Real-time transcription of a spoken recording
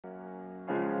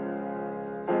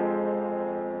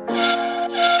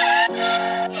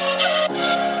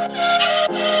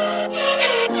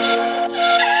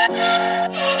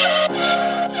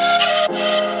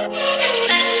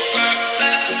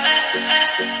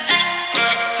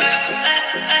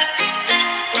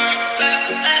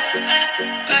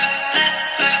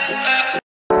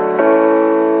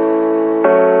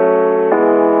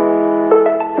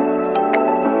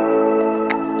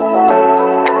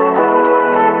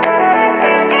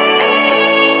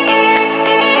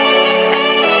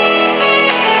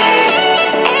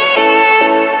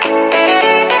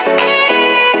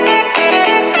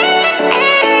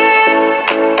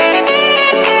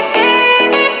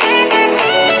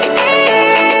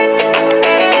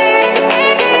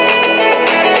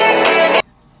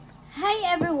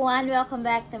welcome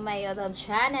back to my YouTube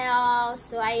channel.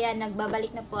 So ayan,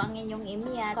 nagbabalik na po ang inyong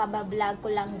Emiya. Kabablog ko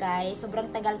lang guys. Sobrang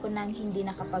tagal ko nang hindi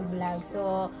nakapag-vlog.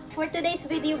 So for today's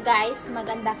video guys,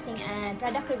 mag-unboxing and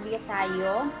product review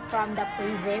tayo from the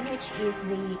PRIZM, which is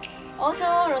the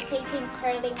auto rotating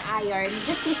curling iron.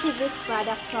 Just receive this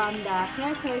product from the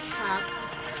hair care shop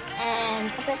and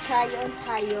try on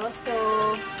tayo.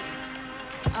 So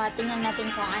tingnan natin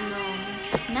kung anong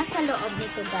nasa loob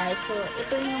nito guys. So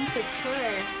ito yung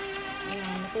picture.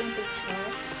 Ayan, ito yung picture.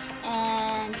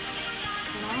 And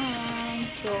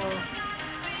so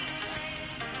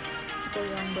ito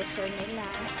yung brochure nila.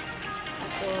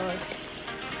 Tapos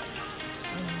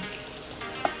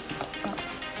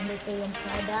ito yung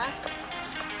product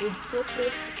with 2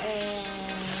 clips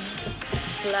and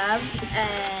glove.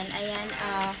 And ayan,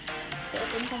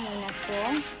 suotin ko muna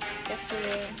to kasi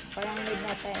parang need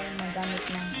na tayo magamit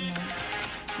ng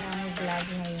ng glove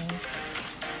ngayon.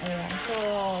 Ayan, so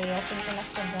i-open ko na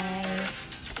ito guys.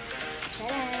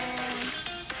 Tadaan!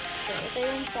 So ito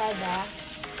yung product.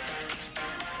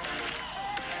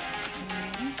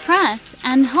 Press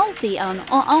and hold the on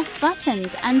or off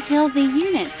buttons until the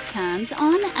unit turns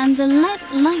on and the LED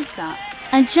lights up.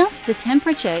 Adjust the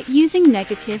temperature using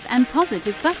negative and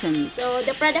positive buttons. So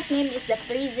the product name is the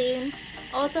PRIZM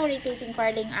Auto Rotating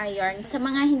Curling Iron. Sa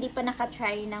mga hindi pa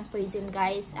nakatry ng PRIZM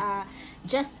guys,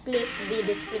 just click the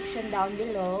description down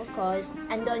below because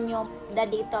andon yung the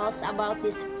details about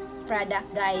this product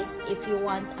guys if you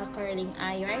want a curling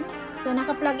iron. So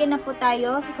naka-plug in na po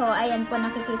tayo. So ayan po,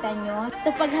 nakikita nyo.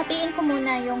 So paghatiin ko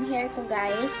muna yung hair ko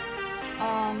guys.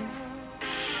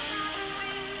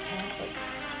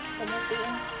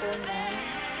 Paghatiin ko ng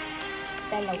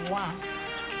dalawa.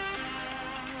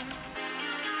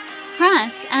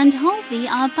 Press and hold the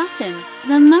R button.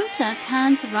 The motor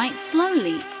turns right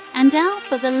slowly and down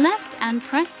for the left and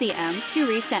press the M to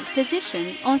reset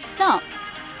position or stop.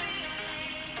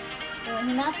 So,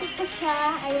 hinapit ko siya.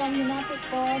 Ayan, hinapit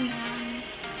ko ng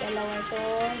dalawa. So,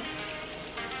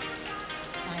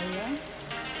 ayun.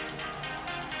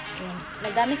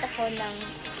 Nagamit ako ng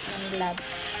gloves.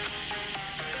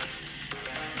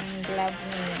 Ng glove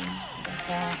ngayon.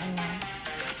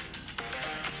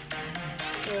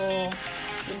 So,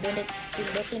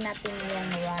 pindutin natin yung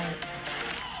right.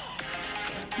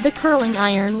 The curling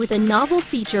iron with a novel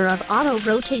feature of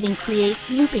auto-rotating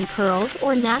creates looping curls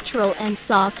or natural and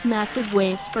soft massive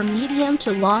waves for medium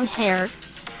to long hair,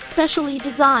 specially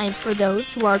designed for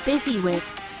those who are busy with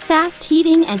fast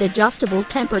heating and adjustable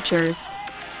temperatures,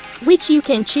 which you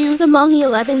can choose among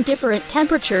 11 different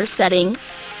temperature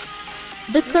settings.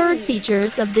 The third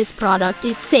features of this product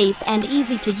is safe and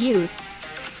easy to use.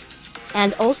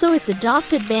 And also its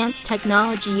adopted advanced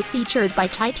technology featured by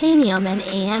titanium and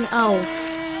Nano.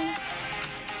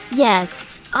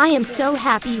 Yes, I am so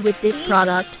happy with this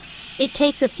product. It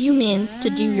takes a few minutes to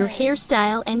do your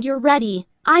hairstyle and you're ready.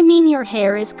 I mean, your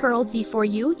hair is curled before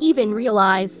you even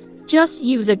realize. Just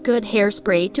use a good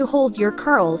hairspray to hold your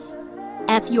curls.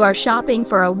 If you are shopping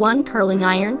for a one curling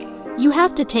iron, you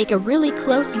have to take a really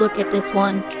close look at this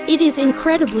one. It is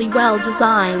incredibly well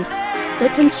designed. The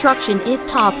construction is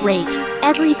top rate.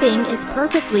 Everything is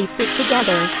perfectly fit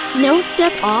together. No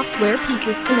step-offs where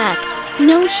pieces connect.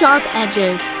 No sharp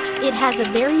edges. It has a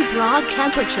very broad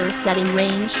temperature setting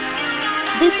range.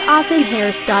 This awesome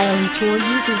hairstyling tool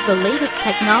uses the latest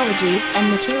technologies and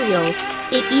materials.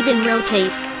 It even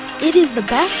rotates. It is the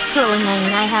best curling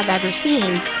iron I have ever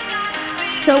seen.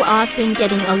 So I've been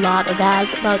getting a lot of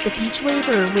ads about the Beach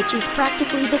Waver, which is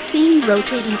practically the same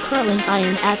rotating curling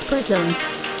iron as PRIZM.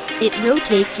 It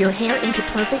rotates your hair into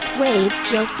perfect waves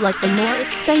just like the more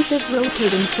expensive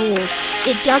rotating tools.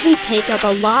 It doesn't take up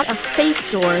a lot of space,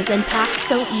 stores and packs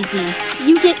so easy.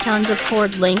 You get tons of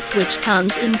cord length, which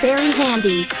comes in very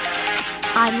handy.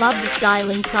 I love the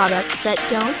styling products that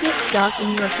don't get stuck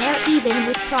in your hair even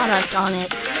with product on it.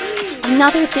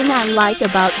 Another thing I like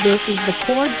about this is the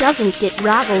cord doesn't get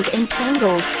raveled and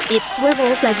tangled. It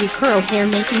swivels as you curl hair,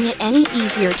 making it any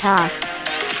easier task.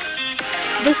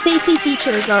 The safety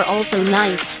features are also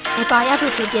nice. If I ever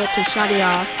forget to shut it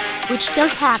off, which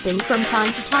does happen from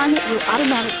time to time, it will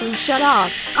automatically shut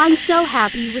off. I'm so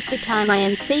happy with the time I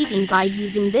am saving by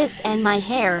using this, and my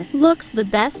hair looks the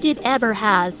best it ever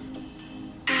has.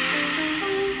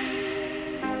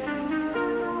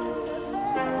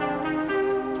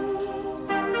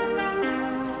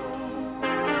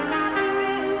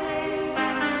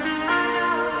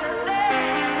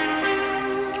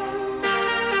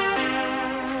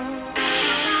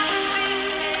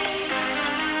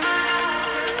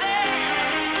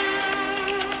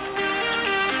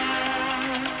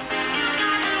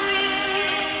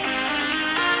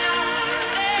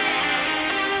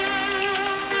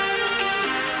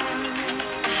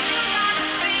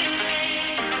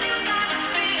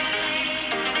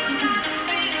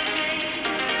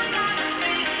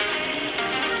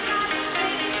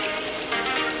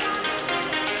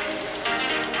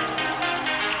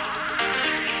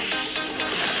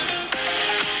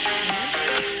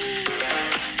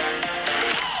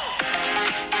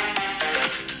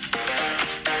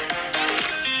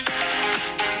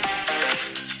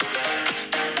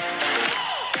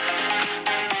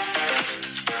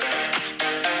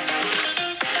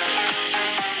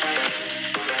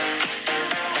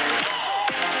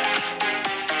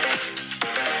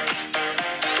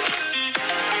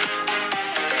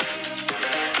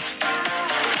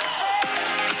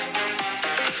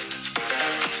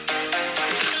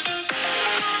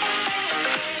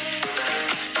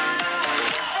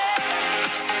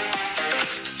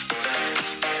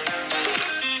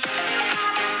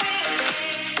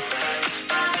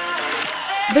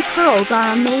 The curls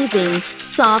are amazing,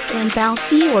 soft and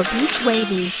bouncy or beach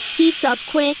wavy, heats up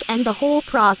quick and the whole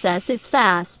process is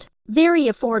fast. Very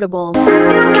affordable.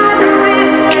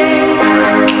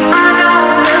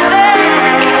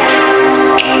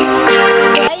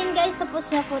 Tapos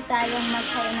na po tayong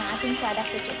mag-try ng ating product,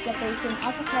 which is the PRIZM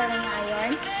Auto-Curling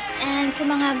Iron. And sa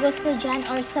mga gusto dyan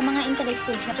or sa mga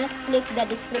interested dyan, just click the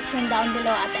description down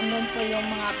below at andun po yung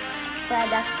mga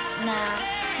product na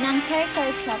ng hair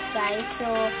care shop, guys. So,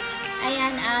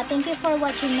 ayan, thank you for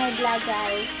watching my vlog,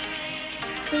 guys.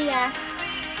 See ya!